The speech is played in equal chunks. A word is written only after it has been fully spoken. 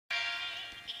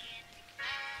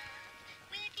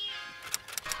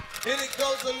And it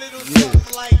goes a little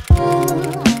something like.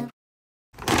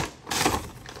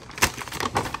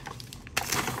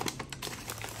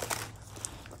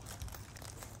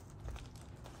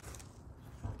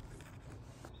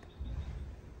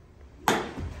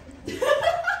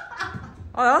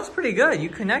 Oh, that was pretty good. You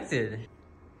connected.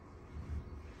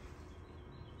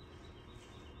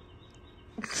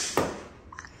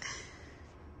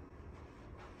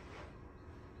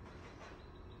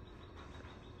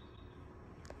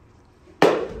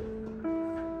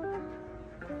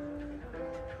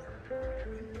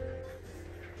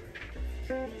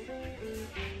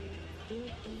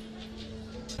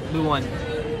 We won.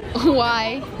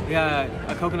 Why? We got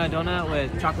a coconut donut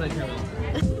with chocolate caramel.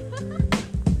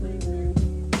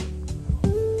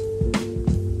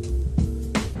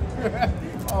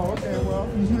 Oh, okay, well.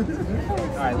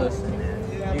 Alright, listen.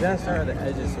 You gotta start at the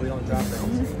edges so we don't drop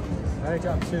things. I already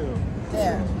dropped two.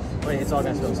 Yeah. Wait, it's all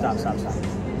gonna spill. Stop, stop, stop.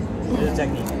 There's a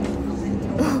technique.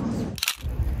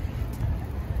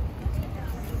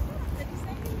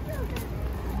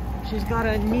 She's got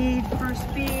a need for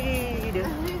speed.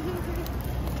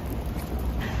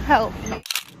 Help me.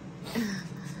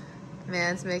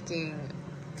 Man's making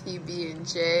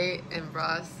PB&J and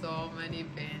brought so many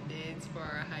band-aids for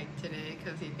our hike today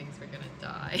because he thinks we're gonna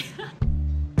die.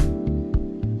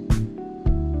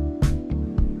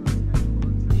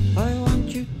 I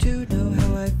want you to know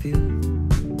how I feel.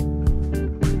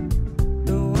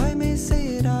 Though I may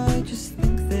say it, I just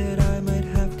think that I might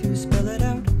have to spell it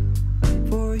out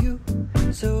for you.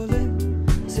 So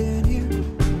listen here.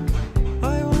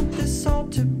 I want this all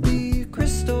to be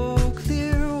crystal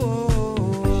clear.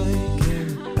 Oh, I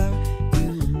care about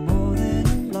you more than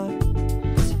a lot.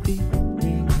 This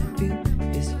feeling I feel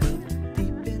is felt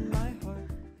deep in my heart.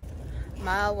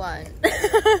 Mile 1.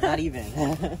 Not even.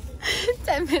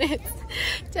 10 minutes.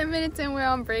 10 minutes and we're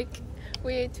on break.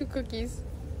 We ate 2 cookies.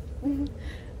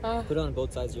 Put it on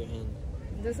both sides of your hand.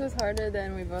 This was harder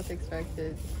than we both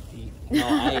expected. No,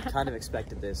 I kind of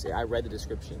expected this. I read the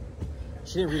description.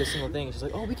 She didn't read a single thing. She's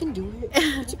like, oh, we can do it.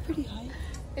 It's a pretty hike.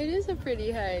 It is a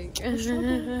pretty hike. Chance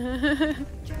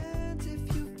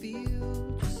if you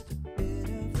feel just a bit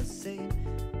of the same,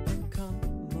 then come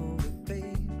over,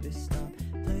 baby, stop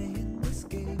playing this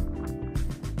game.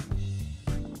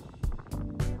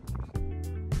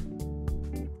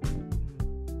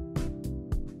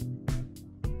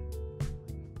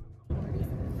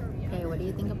 Hey, what do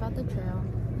you think about the trail?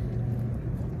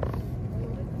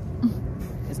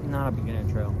 It's not a beginner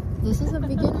trail. This is a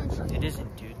beginner trail. It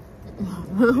isn't, dude.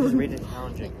 It's really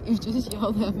challenging. You just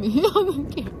yelled at me on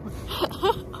the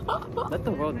camera. Let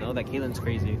the world know that Kaitlin's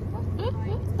crazy.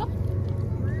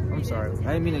 I'm sorry.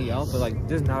 I didn't mean to yell, but like,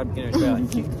 this is not a beginner trail. And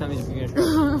she keeps telling me it's a beginner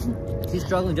trail. She's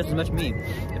struggling just as much as me.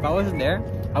 If I wasn't there,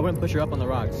 I wouldn't push her up on the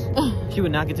rocks. She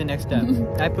would not get to the next step.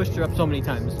 I pushed her up so many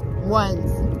times.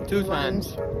 Once. 2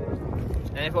 times.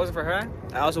 And if it wasn't for her,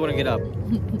 I also wouldn't get up.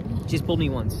 She's pulled me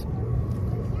once.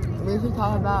 We should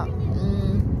talk about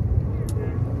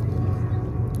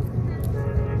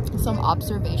some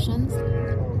observations.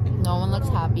 No one looks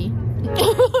happy.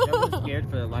 Everyone's scared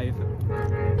for their life.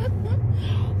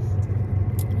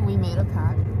 We made a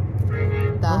pact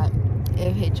that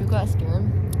if Heichu got scared,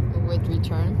 we would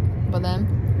return. But then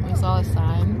we saw a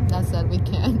sign that said we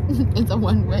can't. It's a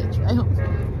one-way trail.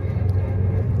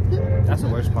 That's the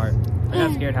worst part. I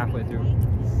got scared halfway through.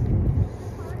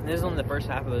 This is only the first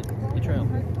half of the trail.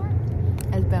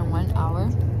 It's been 1 hour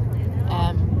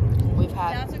and we've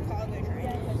had 2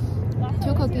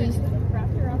 cookies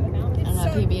and a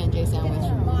PB&J sandwich.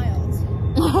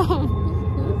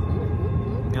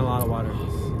 And a lot of water.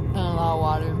 And a lot of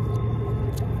water.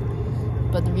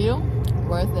 But the view,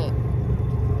 worth it.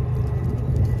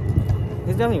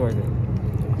 It's definitely worth it.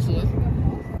 See?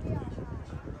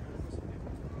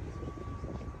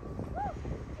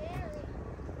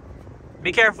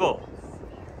 Be careful.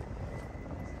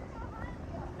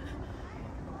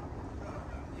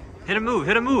 Hit a move,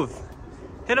 hit a move.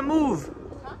 Hit a move.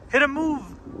 Hit a move.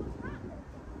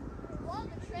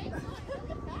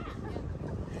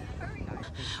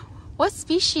 What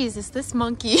species is this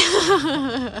monkey?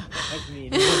 That's me.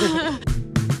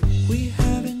 We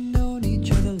haven't known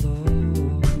each other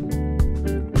long,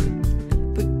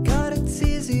 but God, it's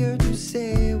easier to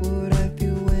say what I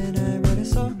feel when I write a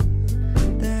song.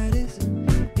 That is,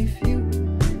 if you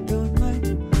don't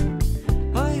mind.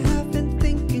 I have been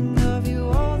thinking of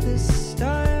you all this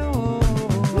time. Oh,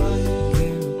 I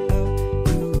care about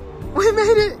you. We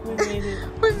made it. We made it.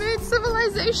 We made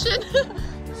civilization.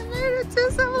 We made it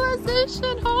to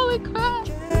civilization. Holy crap.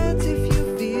 Chance if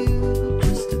you feel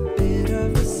just a bit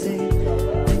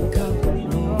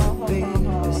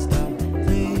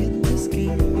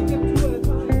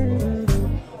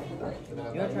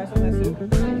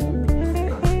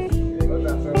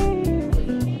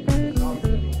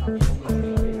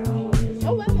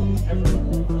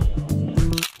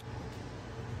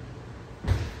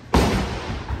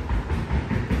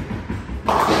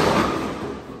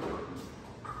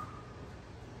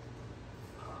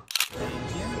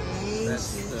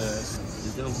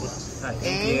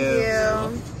Thank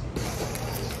you.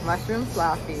 Mushroom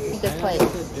fluffy. This plate.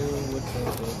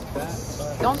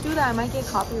 Don't do that. I might get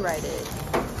copyrighted.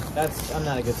 I'm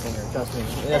not a good singer. Trust me.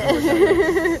 It doesn't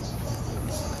work out.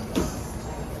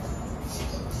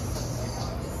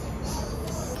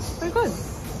 Pretty good.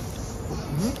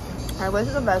 I wish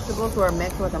the vegetables were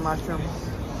mixed with the mushroom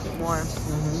more.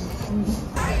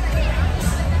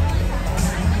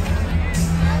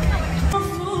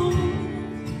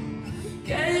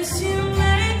 Guess you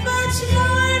make much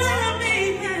more than me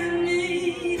than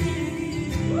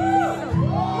needed.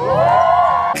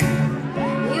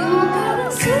 You got a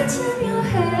switch in your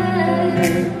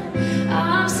head.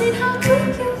 I've seen how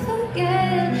quick you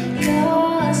forget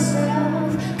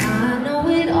yourself. I know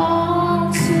it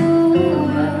all too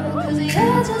well. 'Cause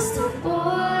you're just a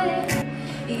boy.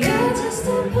 You're just a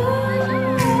boy.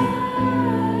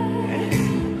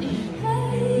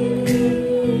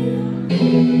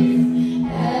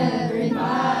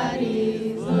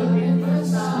 Everybody's looking for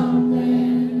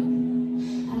something.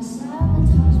 I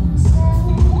sabotage myself.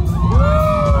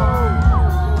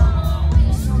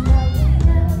 With somebody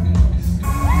else.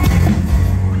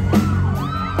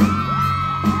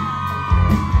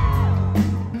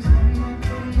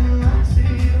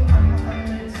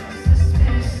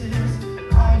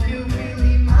 Are you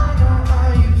really mine or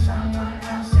are you someone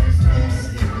else's missus?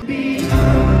 Be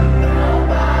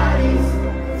nobody's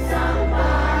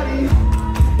somebody.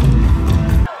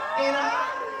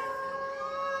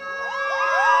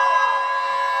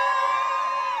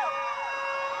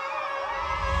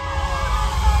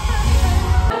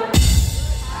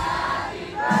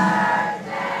 And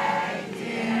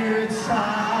dear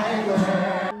Tyler.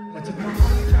 That's a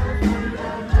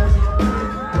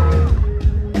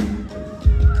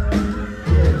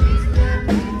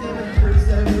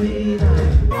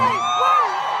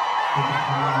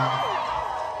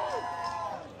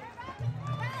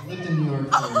lived in New York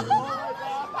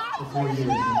for 4 years,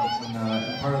 and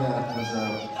part of that was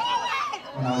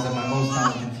when I was at my most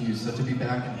kind of confused. So to be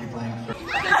back and be playing for.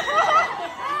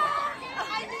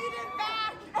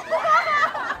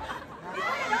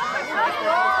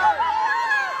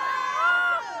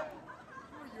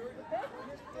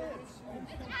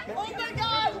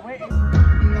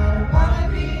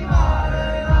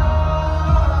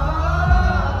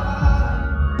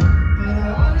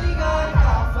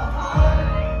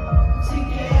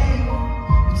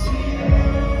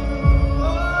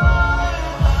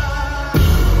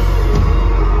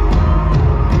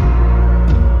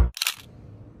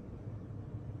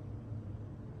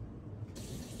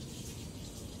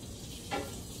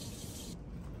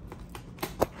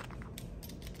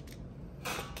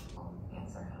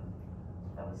 Answer him.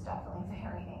 That was definitely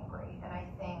very angry, and I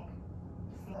think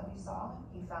that we saw,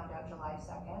 he found out July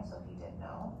 2nd, so he did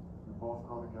know. We both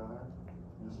go together.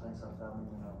 It just makes our family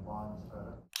bonds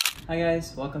better. Hi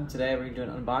guys, welcome. Today we're doing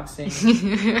an unboxing. As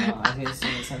you can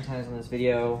see sometimes in this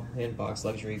video, we unbox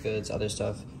luxury goods, other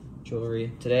stuff,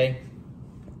 jewelry. Today,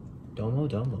 Domo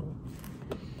Domo.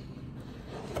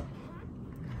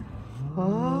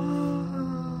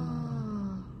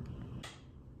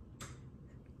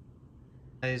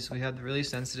 Guys, we have the really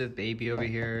sensitive baby over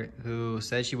here who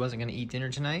said she wasn't gonna eat dinner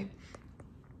tonight,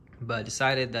 but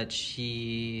decided that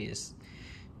she's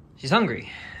hungry,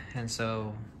 and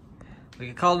so we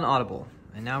could call it an audible.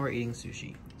 And now we're eating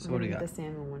sushi. So what do we got? The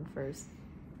salmon one first.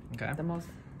 Okay. The most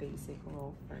basic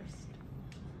roll first.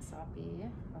 Wasabi,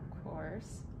 of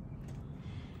course.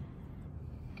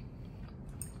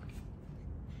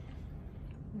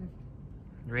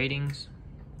 Ratings.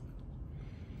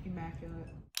 Immaculate.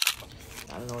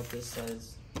 I don't know what this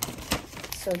says.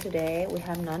 So today we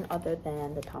have none other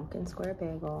than the Tompkins Square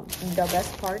bagel. The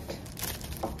best part.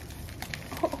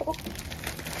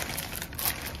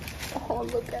 Oh,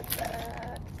 look at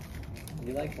that.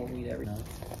 You like whole meat every night.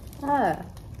 Ah.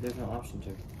 There's no option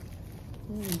to.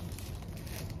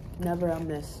 Never a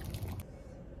miss.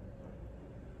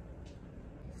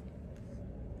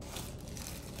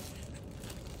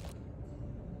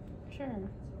 Sure.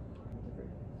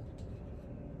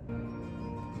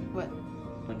 What?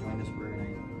 I'm joining this burger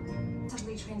night.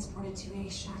 Suddenly transported to a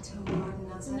chateau garden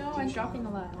outside. No, I'm dropping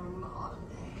a lot.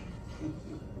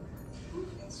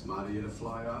 Smart of you to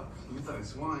fly up. We thought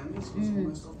it's wine.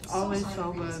 Always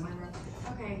so good.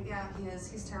 Okay, yeah, he is.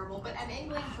 He's terrible. But I'm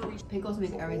angling for reach. Pickles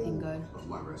make everything good. Of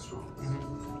my restaurant.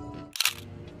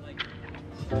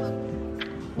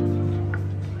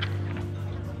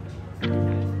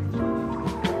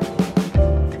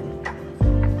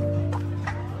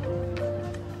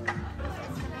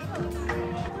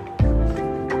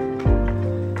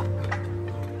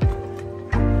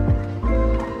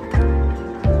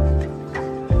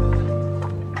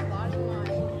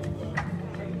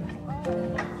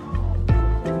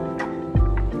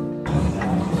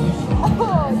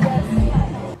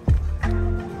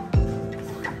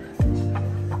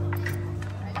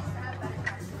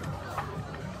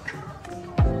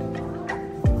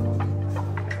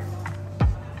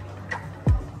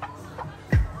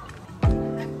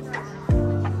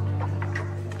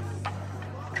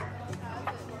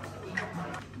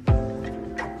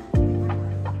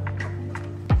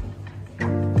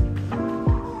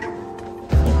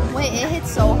 Wait, it hits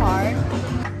so hard.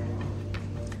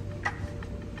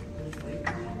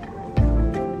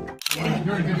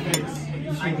 You're a good face.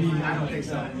 I don't think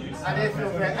so. I did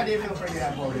feel pretty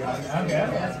bad for you. Okay,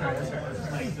 that's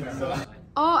fair.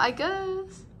 Oh, I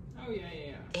guess. Oh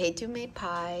yeah. Hey, you made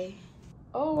pie.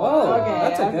 Oh, okay,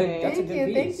 that's a okay. good. That's a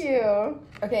good piece. Thank you.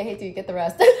 Okay, hey, dude, get the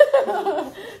rest.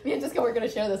 Me and Jessica, we're gonna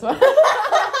share this one.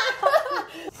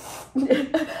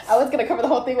 I was gonna cover the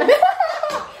whole thing with it.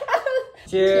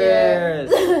 Cheers.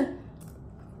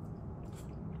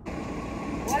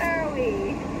 What are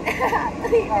we? I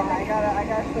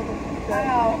gotta show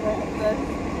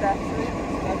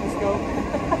the scope.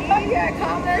 Leave your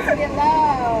comments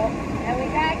below. And we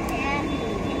got candy.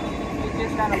 We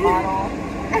just got a bottle.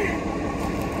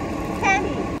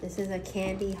 Candy. This is a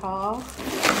candy haul.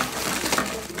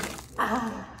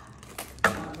 Ah.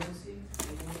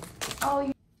 Oh,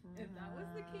 If that was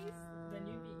the case, then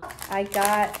you'd be. I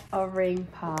got a ring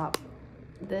pop.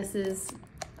 This is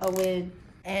a win.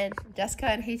 And Jessica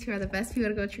and Haiti are the best people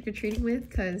to go trick-or-treating with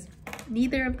because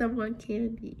neither of them want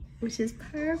candy, which is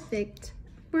perfect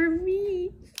for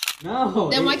me. No.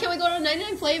 Then why can't we go to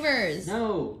 99 flavors?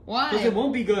 No. Why? Because it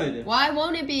won't be good. Why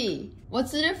won't it be?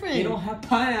 What's the difference? They don't have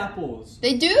pineapples.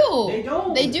 They do. They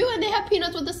don't. They do, and they have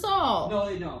peanuts with the salt. No,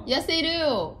 they don't. Yes, they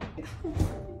do.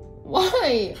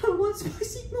 Why? I want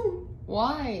spicy food.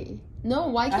 Why? No,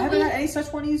 why I can't haven't we? had any such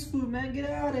Twenties food, man. Get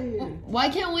out of here. Why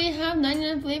can't we have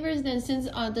 99 flavors then since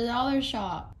the dollar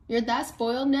shop? You're that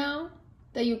spoiled now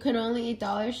that you can only eat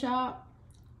dollar shop?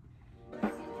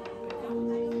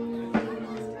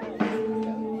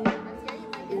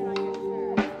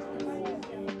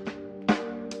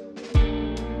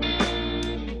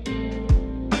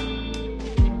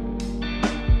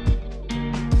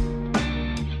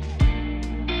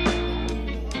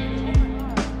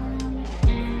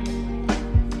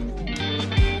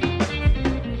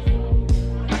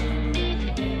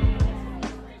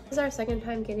 This is our second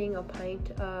time getting a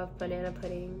pint of banana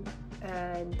pudding,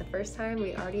 and the first time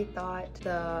we already thought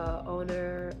the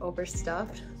owner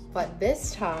overstuffed, but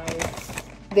this time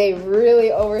they really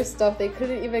overstuffed. They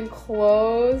couldn't even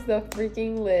close the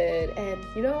freaking lid, and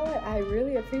you know what? I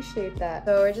really appreciate that.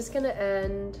 So we're just gonna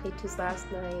end Haitu's last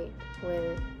night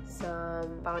with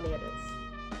some bananas.